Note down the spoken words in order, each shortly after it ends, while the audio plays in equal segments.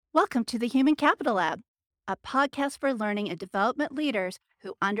Welcome to the Human Capital Lab, a podcast for learning and development leaders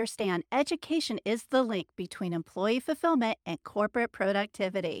who understand education is the link between employee fulfillment and corporate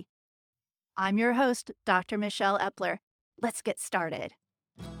productivity. I'm your host, Dr. Michelle Epler. Let's get started.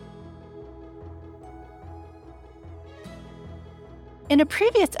 In a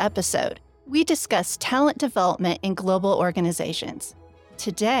previous episode, we discussed talent development in global organizations.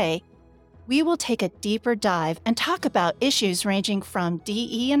 Today, we will take a deeper dive and talk about issues ranging from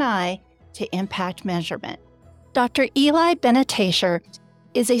DE&I to impact measurement. Dr. Eli Bendet-Taicher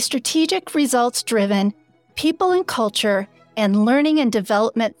is a strategic results-driven, people and culture, and learning and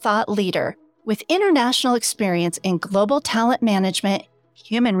development thought leader with international experience in global talent management,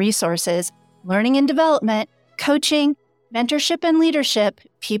 human resources, learning and development, coaching, mentorship and leadership,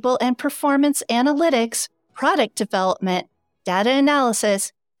 people and performance analytics, product development, data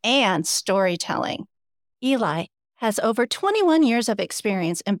analysis, and storytelling. Eli has over 21 years of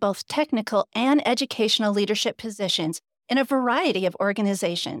experience in both technical and educational leadership positions in a variety of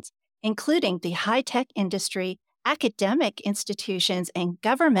organizations, including the high-tech industry, academic institutions, and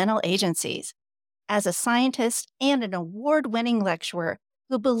governmental agencies. As a scientist and an award-winning lecturer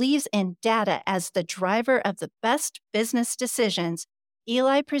who believes in data as the driver of the best business decisions,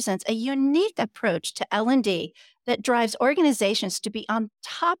 Eli presents a unique approach to L&D that drives organizations to be on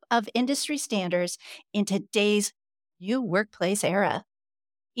top of industry standards in today's new workplace era.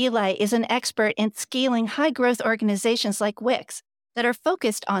 Eli is an expert in scaling high-growth organizations like Wix that are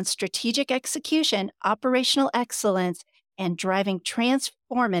focused on strategic execution, operational excellence, and driving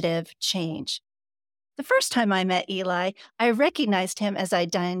transformative change. The first time I met Eli, I recognized him as a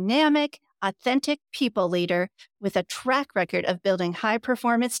dynamic, authentic people leader with a track record of building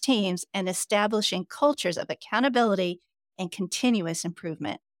high-performance teams and establishing cultures of accountability and continuous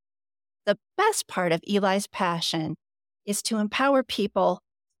improvement. The best part of Eli's passion is to empower people,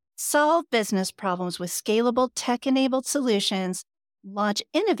 solve business problems with scalable tech-enabled solutions, launch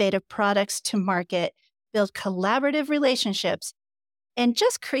innovative products to market, build collaborative relationships, and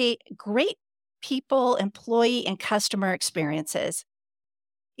just create great people, employee, and customer experiences.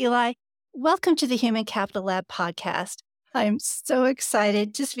 Eli, welcome to the Human Capital Lab podcast. I'm so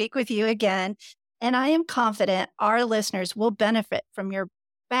excited to speak with you again, and I am confident our listeners will benefit from your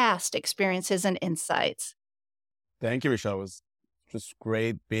vast experiences and insights. Thank you, Michelle. It was just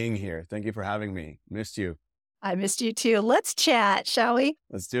great being here. Thank you for having me. Missed you. I missed you too. Let's chat, shall we?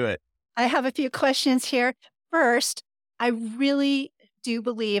 Let's do it. I have a few questions here. First, I really do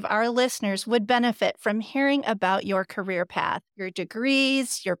believe our listeners would benefit from hearing about your career path. Your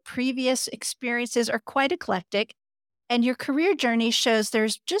degrees, your previous experiences are quite eclectic, and your career journey shows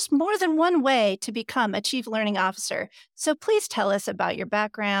there's just more than one way to become a Chief Learning Officer. So please tell us about your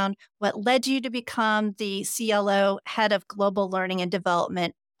background, what led you to become the CLO, Head of Global Learning and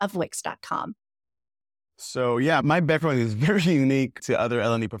Development of Wix.com. So yeah, my background is very unique to other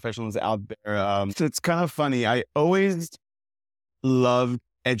L&D professionals out there. So it's kind of funny. I always loved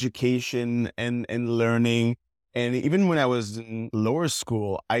education and learning. And even when I was in lower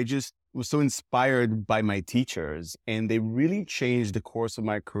school, I just was so inspired by my teachers, and they really changed the course of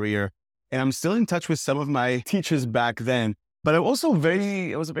my career. And I'm still in touch with some of my teachers back then. But I was a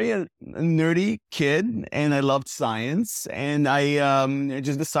very nerdy kid, and I loved science. And I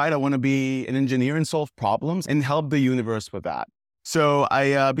just decided I want to be an engineer and solve problems and help the universe with that. So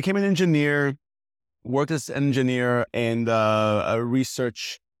I became an engineer, worked as an engineer and a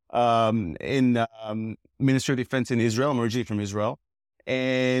research in Ministry of Defense in Israel. I'm originally from Israel.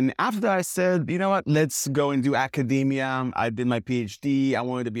 And after that, I said, you know what, let's go and do academia. I did my PhD. I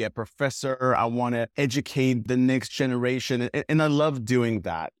wanted to be a professor. I want to educate the next generation. And I love doing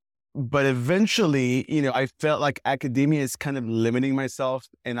that. But eventually, I felt like academia is kind of limiting myself.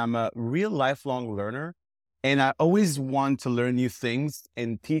 And I'm a real lifelong learner. And I always want to learn new things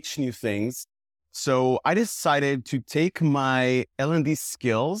and teach new things. So I decided to take my L&D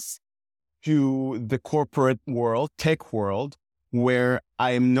skills to the corporate world, tech world, where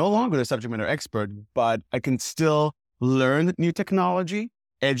I am no longer the subject matter expert, but I can still learn new technology,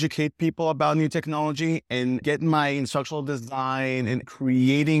 educate people about new technology, and get my instructional design and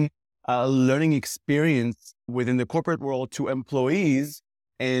creating a learning experience within the corporate world to employees.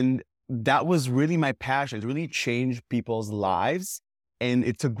 And that was really my passion. It really changed people's lives. And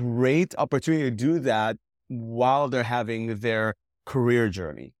it's a great opportunity to do that while they're having their career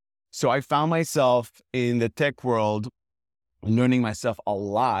journey. So I found myself in the tech world learning myself a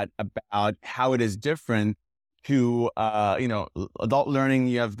lot about how it is different to, adult learning.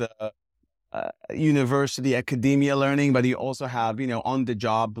 You have the university academia learning, but you also have,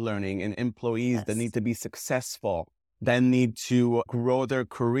 on-the-job learning and employees that need to be successful that need to grow their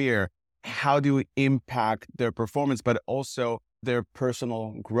career, how do you impact their performance, but also their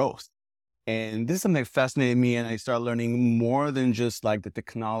personal growth. And this is something that fascinated me, and I started learning more than just like the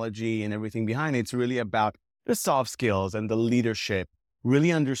technology and everything behind it. It's really about the soft skills and the leadership,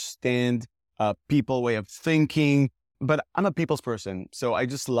 really understand people way of thinking. But I'm a people's person, so I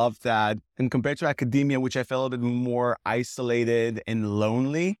just love that. And compared to academia, which I felt a bit more isolated and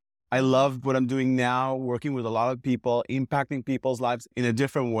lonely, I love what I'm doing now, working with a lot of people, impacting people's lives in a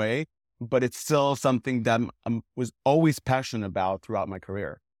different way. But it's still something that I was always passionate about throughout my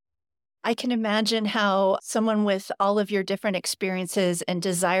career. I can imagine how someone with all of your different experiences and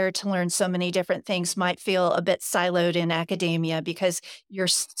desire to learn so many different things might feel a bit siloed in academia because you're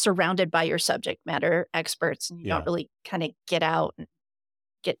surrounded by your subject matter experts and you don't really kind of get out and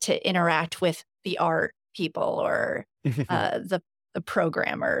get to interact with the art people or the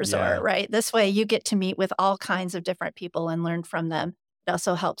programmers or right. This way you get to meet with all kinds of different people and learn from them. It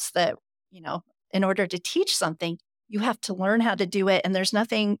also helps that, in order to teach something, you have to learn how to do it. And there's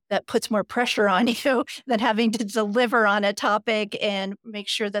nothing that puts more pressure on you than having to deliver on a topic and make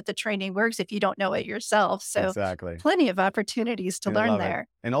sure that the training works if you don't know it yourself. So exactly. Plenty of opportunities to learn there.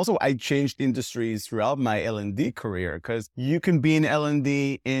 And also I changed industries throughout my L&D career because you can be in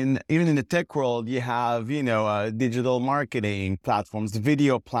L&D even in the tech world, you have, digital marketing platforms,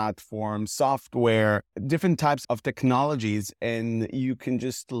 video platforms, software, different types of technologies. And you can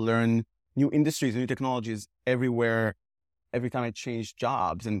just learn new industries, new technologies everywhere, every time I change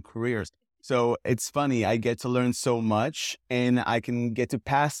jobs and careers. So it's funny, I get to learn so much and I can get to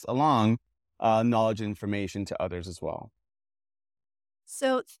pass along knowledge and information to others as well.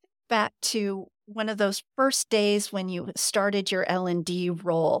 So think back to one of those first days when you started your L&D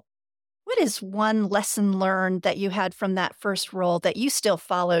role. What is one lesson learned that you had from that first role that you still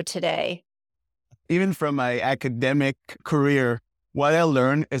follow today? Even from my academic career, what I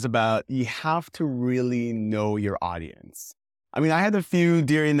learned is about you have to really know your audience. I mean, I had a few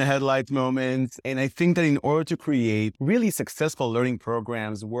deer in the headlights moments, and I think that in order to create really successful learning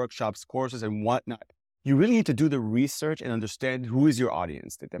programs, workshops, courses, and whatnot, you really need to do the research and understand who is your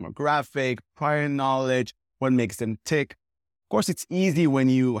audience, the demographic, prior knowledge, what makes them tick. Of course, it's easy when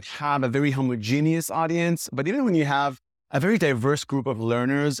you have a very homogeneous audience, but even when you have a very diverse group of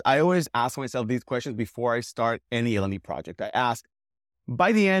learners, I always ask myself these questions before I start any L&D project. I ask,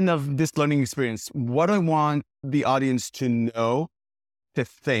 by the end of this learning experience, what do I want the audience to know, to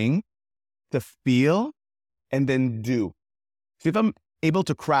think, to feel, and then do? So if I'm able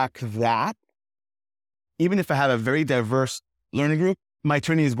to crack that, even if I have a very diverse learning group, my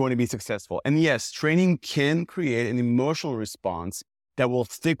training is going to be successful. And yes, training can create an emotional response that will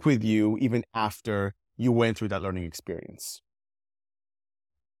stick with you even after you went through that learning experience.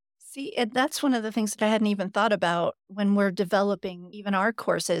 See, and that's one of the things that I hadn't even thought about when we're developing even our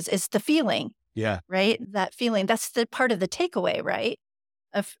courses is the feeling. Yeah. Right? That feeling, that's the part of the takeaway, right?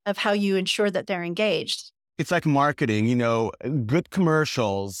 Of how you ensure that they're engaged. It's like marketing, good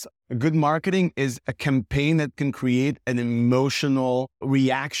commercials. Good marketing is a campaign that can create an emotional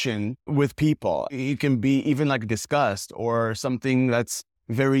reaction with people. It can be even like disgust or something that's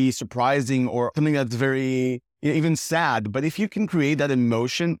very surprising or something that's very even sad. But if you can create that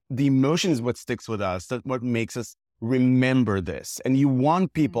emotion, the emotion is what sticks with us. That's what makes us remember this. And you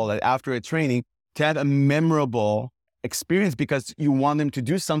want people that after a training to have a memorable experience because you want them to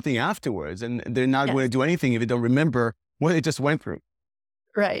do something afterwards. And they're not going to do anything if they don't remember what they just went through.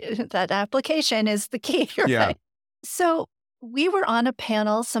 Right. That application is the key. Right? Yeah. So we were on a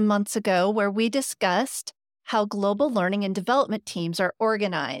panel some months ago where we discussed how global learning and development teams are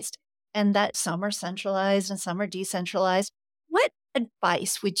organized and that some are centralized and some are decentralized. What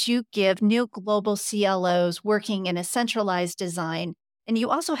advice would you give new global CLOs working in a centralized design? And you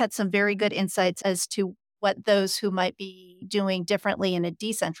also had some very good insights as to what those who might be doing differently in a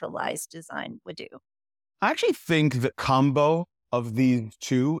decentralized design would do. I actually think the combo of these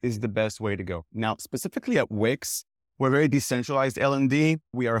two is the best way to go. Now, specifically at Wix, we're very decentralized L&D.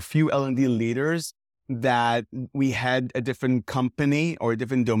 We are a few L&D leaders that we had a different company or a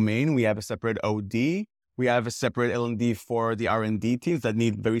different domain. We have a separate OD. We have a separate L&D for the R&D teams that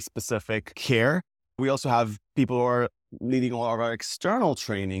need very specific care. We also have people who are leading all of our external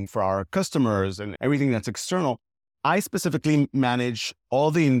training for our customers and everything that's external. I specifically manage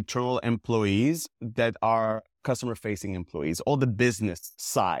all the internal employees that are customer-facing employees, all the business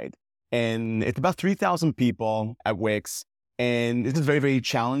side. And it's about 3,000 people at Wix. And this is very, very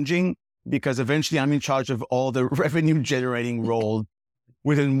challenging because eventually I'm in charge of all the revenue-generating roles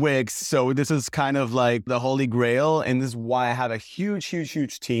within Wix. So this is kind of like the holy grail. And this is why I have a huge, huge,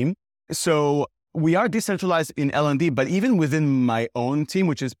 huge team. So we are decentralized in L&D, but even within my own team,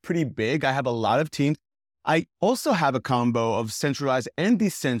 which is pretty big, I have a lot of teams. I also have a combo of centralized and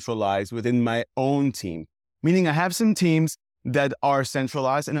decentralized within my own team, meaning I have some teams that are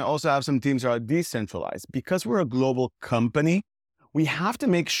centralized and I also have some teams that are decentralized. Because we're a global company, we have to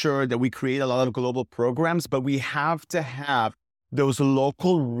make sure that we create a lot of global programs, but we have to have those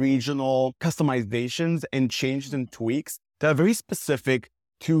local, regional customizations and changes and tweaks that are very specific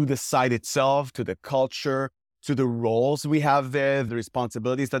to the site itself, to the culture, to the roles we have there, the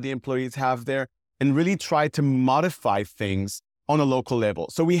responsibilities that the employees have there, and really try to modify things on a local level.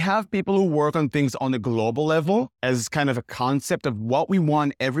 So we have people who work on things on a global level as kind of a concept of what we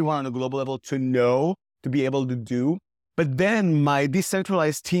want everyone on a global level to know, to be able to do. But then my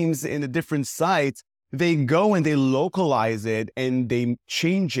decentralized teams in the different sites, they go and they localize it and they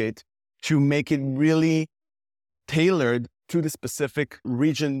change it to make it really tailored to the specific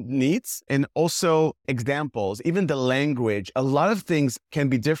region needs and also examples, even the language. A lot of things can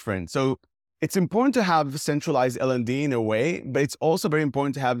be different. So it's important to have centralized L&D in a way, but it's also very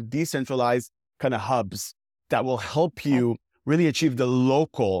important to have decentralized kind of hubs that will help you really achieve the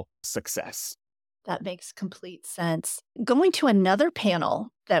local success. That makes complete sense. Going to another panel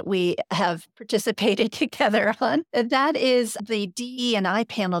that we have participated together on, that is the DE&I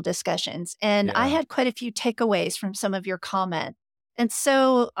panel discussions. And I had quite a few takeaways from some of your comments. And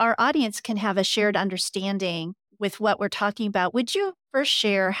so our audience can have a shared understanding with what we're talking about. Would you first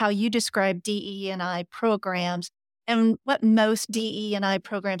share how you describe DE&I programs and what most DE&I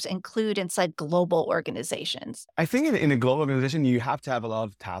programs include inside global organizations? I think in a global organization, you have to have a lot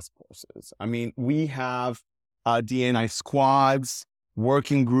of task forces. I mean, we have DE&I squads,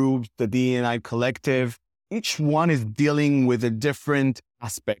 working groups, the DE&I collective. Each one is dealing with a different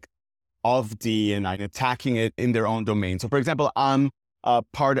aspect of DE&I and attacking it in their own domain. So for example, I'm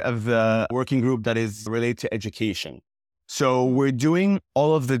part of the working group that is related to education. So we're doing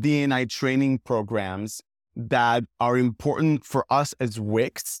all of the DE&I training programs that are important for us as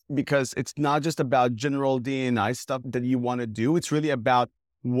WICs, because it's not just about general DE&I stuff that you want to do. It's really about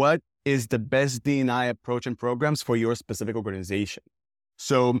what is the best DE&I approach and programs for your specific organization.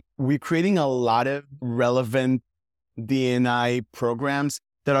 So we're creating a lot of relevant DE&I programs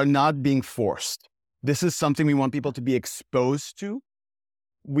that are not being forced. This is something we want people to be exposed to.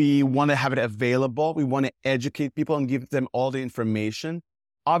 We want to have it available. We want to educate people and give them all the information.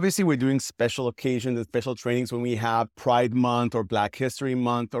 Obviously, we're doing special occasions and special trainings when we have Pride Month or Black History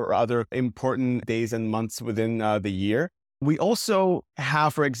Month or other important days and months within the year. We also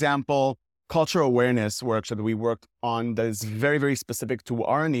have, for example, cultural awareness workshop that we worked on that is very, very specific to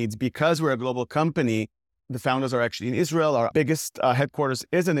our needs. Because we're a global company, the founders are actually in Israel. Our biggest headquarters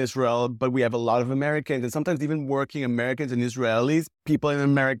is in Israel, but we have a lot of Americans and sometimes even working Americans and Israelis, people in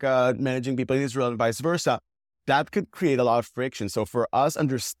America managing people in Israel and vice versa. That could create a lot of friction. So for us,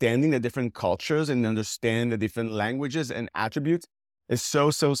 understanding the different cultures and understand the different languages and attributes is so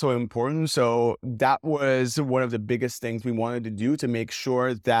important. So that was one of the biggest things we wanted to do to make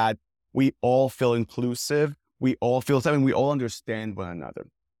sure that we all feel inclusive, we all feel something, we all understand one another.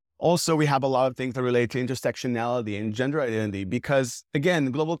 Also, we have a lot of things that relate to intersectionality and gender identity because, again,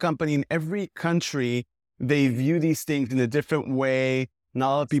 the global company in every country, they view these things in a different way. Not a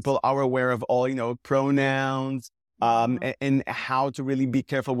lot of people are aware of all, pronouns and how to really be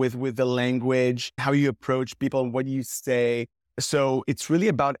careful with the language, how you approach people and what you say. So it's really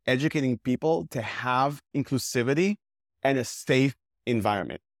about educating people to have inclusivity and a safe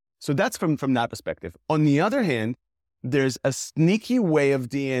environment. So that's from that perspective. On the other hand, there's a sneaky way of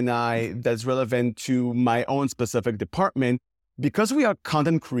DE&I that's relevant to my own specific department. Because we are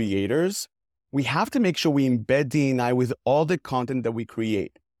content creators, we have to make sure we embed DE&I with all the content that we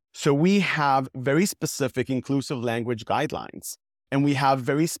create. So we have very specific inclusive language guidelines, and we have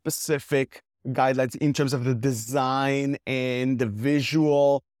very specific guidelines in terms of the design and the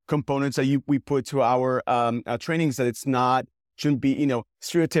visual components that we put to our trainings, that shouldn't be,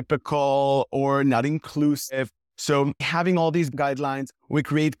 stereotypical or not inclusive. So having all these guidelines, we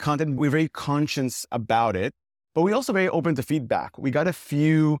create content, we're very conscious about it. But we're also very open to feedback. We got a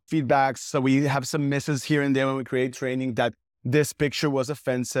few feedbacks. So we have some misses here and there when we create training that this picture was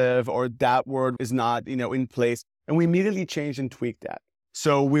offensive or that word is not, in place. And we immediately changed and tweaked that.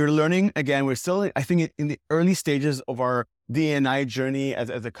 So we're learning, again, we're still, I think, in the early stages of our DE&I journey as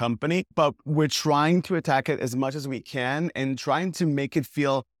a company, but we're trying to attack it as much as we can and trying to make it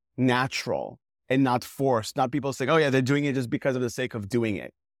feel natural and not forced. Not people saying, oh yeah, they're doing it just because of the sake of doing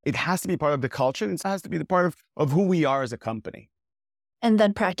it. It has to be part of the culture. It has to be the part of who we are as a company. And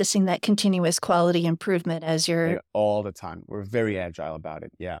then practicing that continuous quality improvement as you're... All the time. We're very agile about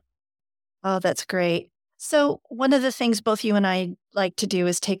it. Yeah. Oh, that's great. So, one of the things both you and I like to do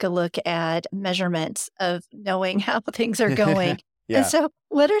is take a look at measurements of knowing how things are going. And Yeah. so,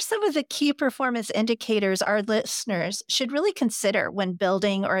 what are some of the key performance indicators our listeners should really consider when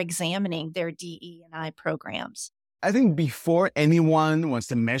building or examining their DE&I programs? I think before anyone wants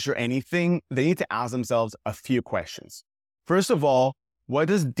to measure anything, they need to ask themselves a few questions. First of all, what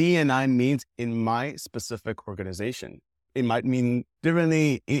does D&I mean in my specific organization? It might mean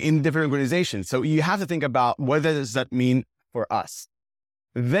differently in different organizations. So you have to think about what does that mean for us.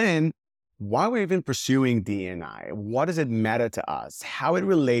 Then, why are we even pursuing D&I? What does it matter to us? How it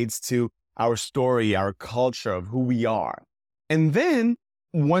relates to our story, our culture of who we are. And then,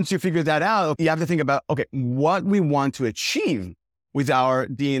 once you figure that out, you have to think about, okay, what we want to achieve with our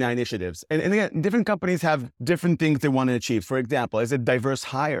D&I initiatives. And again, different companies have different things they want to achieve. For example, is it diverse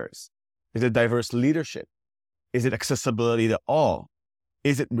hires? Is it diverse leadership? Is it accessibility to all?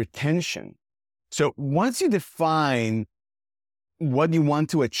 Is it retention? So once you define what you want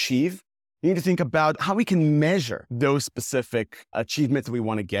to achieve, you need to think about how we can measure those specific achievements we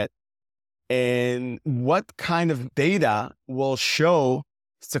want to get and what kind of data will show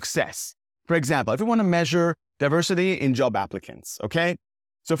success. For example, if we want to measure diversity in job applicants, okay?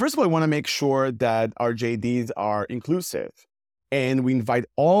 So first of all, we want to make sure that our JDs are inclusive and we invite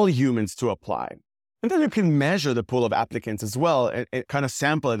all humans to apply. And then you can measure the pool of applicants as well and kind of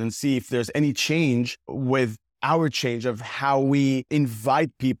sample it and see if there's any change with our change of how we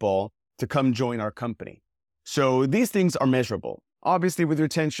invite people to come join our company. So these things are measurable. Obviously, with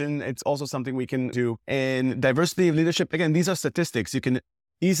retention, it's also something we can do. And diversity of leadership, again, these are statistics. You can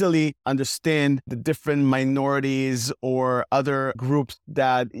easily understand the different minorities or other groups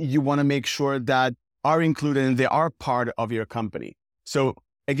that you want to make sure that are included and they are part of your company. So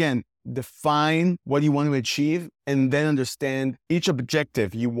again, define what you want to achieve and then understand each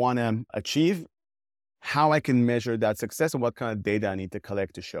objective you want to achieve, how I can measure that success and what kind of data I need to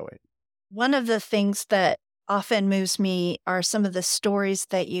collect to show it. One of the things that often moves me are some of the stories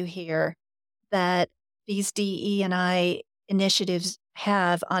that you hear that these DE&I initiatives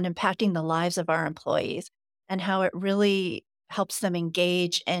have on impacting the lives of our employees and how it really helps them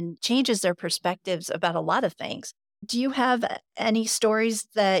engage and changes their perspectives about a lot of things. Do you have any stories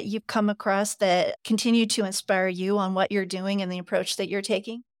that you've come across that continue to inspire you on what you're doing and the approach that you're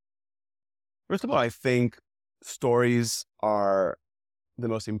taking? First of all, I think stories are the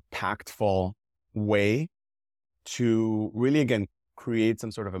most impactful way to really, again, create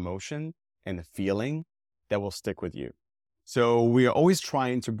some sort of emotion and a feeling that will stick with you. So we are always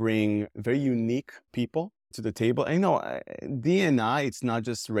trying to bring very unique people to the table. And D&I, it's not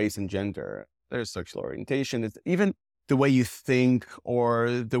just race and gender. There's sexual orientation. It's even the way you think or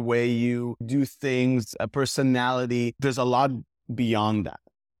the way you do things, a personality. There's a lot beyond that.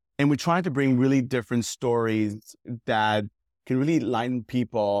 And we're trying to bring really different stories that can really enlighten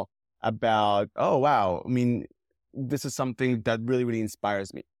people about, oh, wow, I mean, this is something that really, really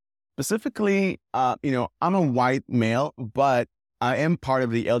inspires me. Specifically, I'm a white male, but I am part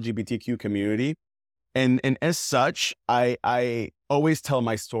of the LGBTQ community. And as such, I always tell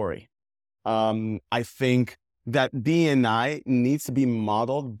my story. I think that D&I needs to be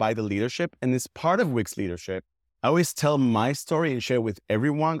modeled by the leadership and is part of WIC's leadership. I always tell my story and share with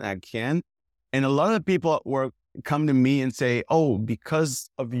everyone I can. And a lot of people at work come to me and say, oh,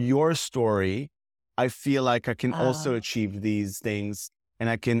 because of your story, I feel like I can also achieve these things. And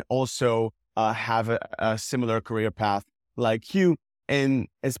I can also have a similar career path like you. And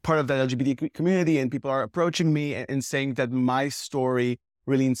as part of that LGBT community, and people are approaching me and saying that my story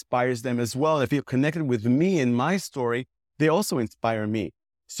really inspires them as well. If you're connected with me and my story, they also inspire me.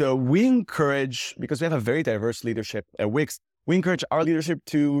 So we encourage, because we have a very diverse leadership at WICS, we encourage our leadership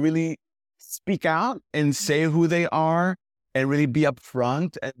to really speak out and say who they are and really be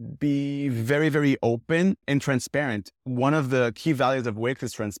upfront and be very, very open and transparent. One of the key values of WICS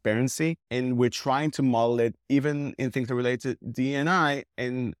is transparency, and we're trying to model it even in things that relate to D&I.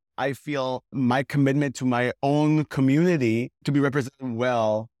 And I feel my commitment to my own community to be represented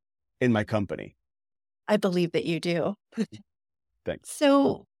well in my company. I believe that you do. Thanks.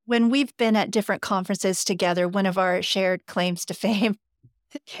 So when we've been at different conferences together, one of our shared claims to fame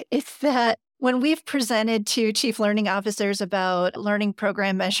is that when we've presented to chief learning officers about learning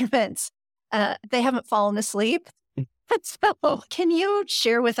program measurements, they haven't fallen asleep. So can you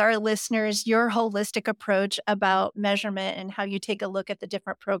share with our listeners your holistic approach about measurement and how you take a look at the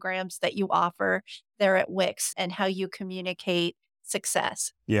different programs that you offer there at WICS and how you communicate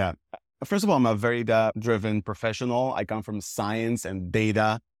success? Yeah. First of all, I'm a very data-driven professional. I come from science and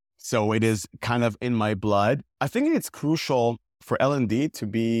data, so it is kind of in my blood. I think it's crucial for L&D to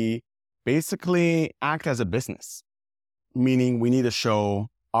be basically act as a business, meaning we need to show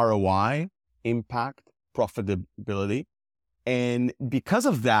ROI, impact, profitability. And because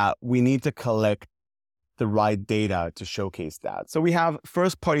of that, we need to collect the right data to showcase that. So we have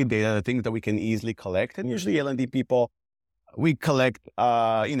first-party data, the things that we can easily collect. And usually L&D people, we collect,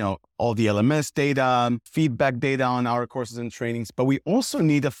 all the LMS data, feedback data on our courses and trainings, but we also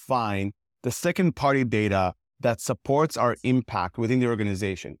need to find the second-party data that supports our impact within the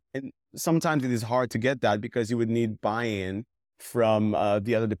organization. And sometimes it is hard to get that because you would need buy-in from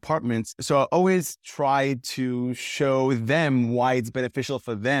the other departments. So I always try to show them why it's beneficial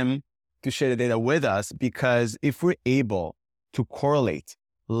for them to share the data with us, because if we're able to correlate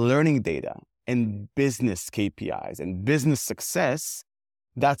learning data and business KPIs and business success,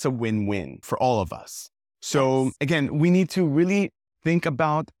 that's a win-win for all of us. So Yes. again, we need to really think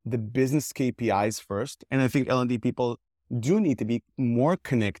about the business KPIs first. And I think L&D people do need to be more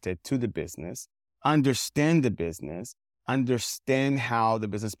connected to the business, understand the business, understand how the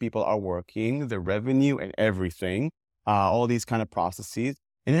business people are working, the revenue and everything, all these kind of processes,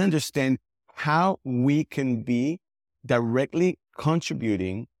 and then understand how we can be directly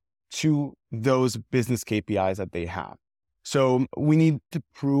contributing to those business KPIs that they have. So we need to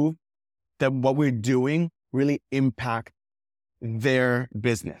prove that what we're doing really impact their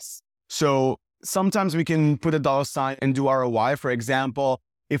business. So sometimes we can put a dollar sign and do ROI. For example,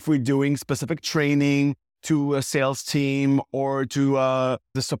 if we're doing specific training to a sales team or to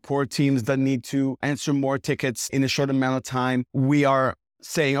the support teams that need to answer more tickets in a short amount of time, we are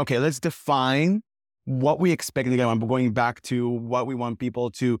saying, okay, let's define what we expect. And again, I'm going back to what we want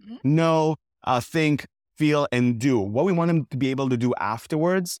people to know, think, feel, and do. What we want them to be able to do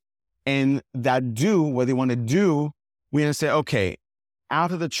afterwards. And that do, what they want to do, we're going to say, okay,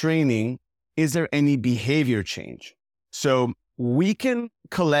 after the training, is there any behavior change? So we can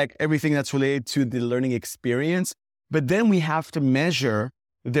collect everything that's related to the learning experience, but then we have to measure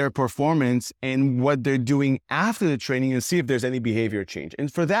their performance and what they're doing after the training and see if there's any behavior change.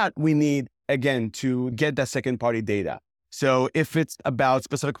 And for that, we need, again, to get that second-party data. So if it's about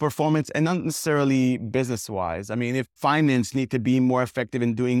specific performance and not necessarily business-wise, I mean, if finance need to be more effective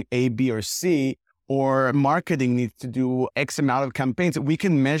in doing A, B, or C, or marketing needs to do X amount of campaigns, we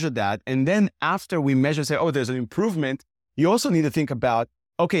can measure that. And then after we measure, say, oh, there's an improvement, you also need to think about,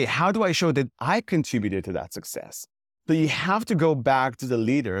 okay, how do I show that I contributed to that success? So you have to go back to the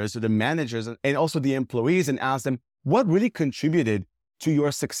leaders, to the managers, and also the employees and ask them, what really contributed to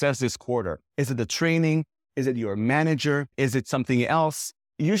your success this quarter? Is it the training? Is it your manager? Is it something else?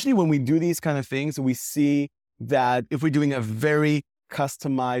 Usually when we do these kind of things, we see that if we're doing a very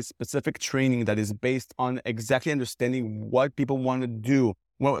customized, specific training that is based on exactly understanding what people want to do,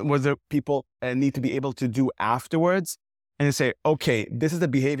 what the people need to be able to do afterwards, and they say, okay, this is the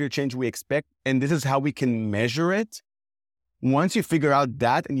behavior change we expect, and this is how we can measure it. Once you figure out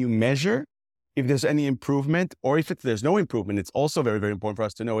that and you measure, if there's any improvement or if there's no improvement, it's also very, very important for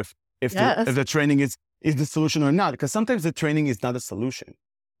us to know if the training is the solution or not, because sometimes the training is not a solution.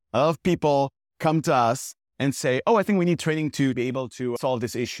 A lot of people come to us and say, oh, I think we need training to be able to solve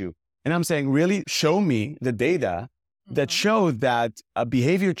this issue. And I'm saying, really show me the data that show that a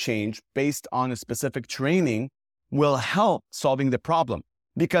behavior change based on a specific training will help solving the problem.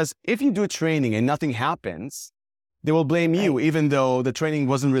 Because if you do training and nothing happens, they will blame you, even though the training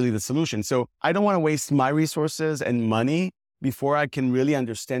wasn't really the solution. So I don't want to waste my resources and money before I can really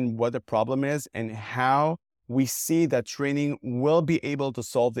understand what the problem is and how we see that training will be able to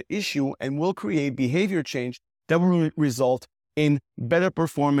solve the issue and will create behavior change that will result in better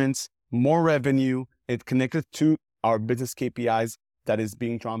performance, more revenue, and connected to our business KPIs that is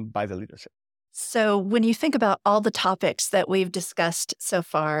being drawn by the leadership. So when you think about all the topics that we've discussed so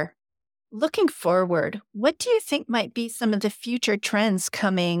far, looking forward, what do you think might be some of the future trends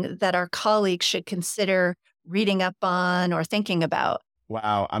coming that our colleagues should consider reading up on or thinking about?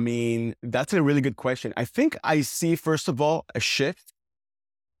 Wow. I mean, that's a really good question. I think I see, first of all, a shift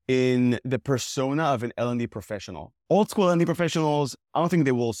in the persona of an L&D professional. Old school L&D professionals, I don't think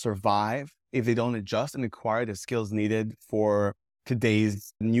they will survive if they don't adjust and acquire the skills needed for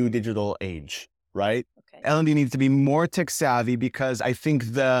today's new digital age, right? Okay. L&D needs to be more tech savvy because I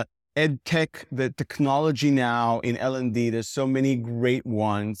think the ed tech, the technology now in L&D, there's so many great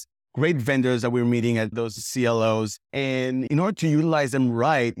ones, great vendors that we're meeting at those CLOs. And in order to utilize them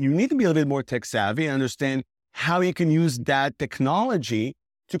right, you need to be a little bit more tech savvy and understand how you can use that technology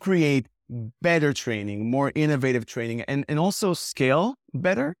to create better training, more innovative training, and also scale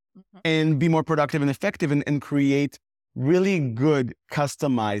better and be more productive and effective and create really good,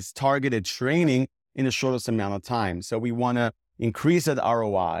 customized, targeted training in the shortest amount of time. So we want to, increase that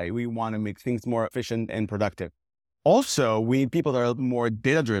ROI. We want to make things more efficient and productive. Also, we need people that are more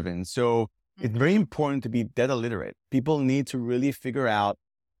data-driven. So it's very important to be data literate. People need to really figure out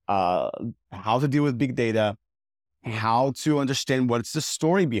how to deal with big data, how to understand what's the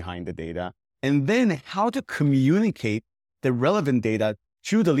story behind the data, and then how to communicate the relevant data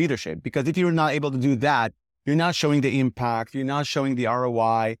to the leadership. Because if you're not able to do that, you're not showing the impact, you're not showing the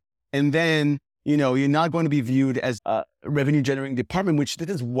ROI, and then you're not going to be viewed as a revenue generating department, which this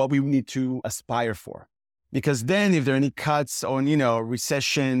is what we need to aspire for. Because then if there are any cuts on,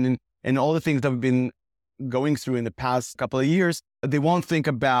 recession and all the things that we've been going through in the past couple of years, they won't think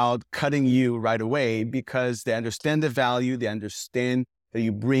about cutting you right away because they understand the value, they understand that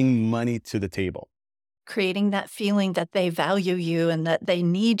you bring money to the table. Creating that feeling that they value you and that they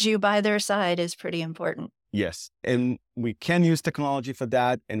need you by their side is pretty important. Yes. And we can use technology for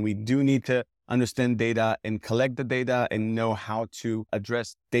that. And we do need to understand data and collect the data and know how to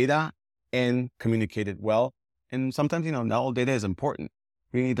address data and communicate it well. And sometimes, not all data is important.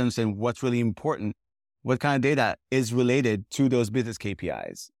 We need to understand what's really important, what kind of data is related to those business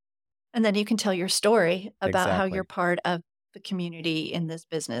KPIs. And then you can tell your story about how Exactly. you're part of the community in this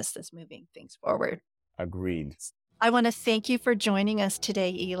business that's moving things forward. Agreed. I want to thank you for joining us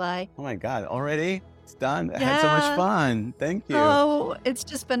today, Eli. Oh my God, already? It's done. I had so much fun. Thank you. Oh, it's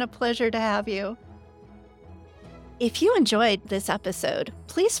just been a pleasure to have you. If you enjoyed this episode,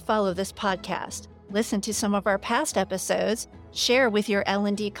 please follow this podcast, listen to some of our past episodes, share with your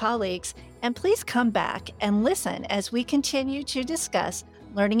L&D colleagues, and please come back and listen as we continue to discuss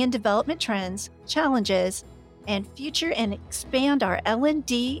learning and development trends, challenges, and future and expand our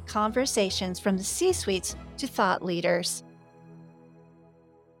L&D conversations from the C-suites to thought leaders.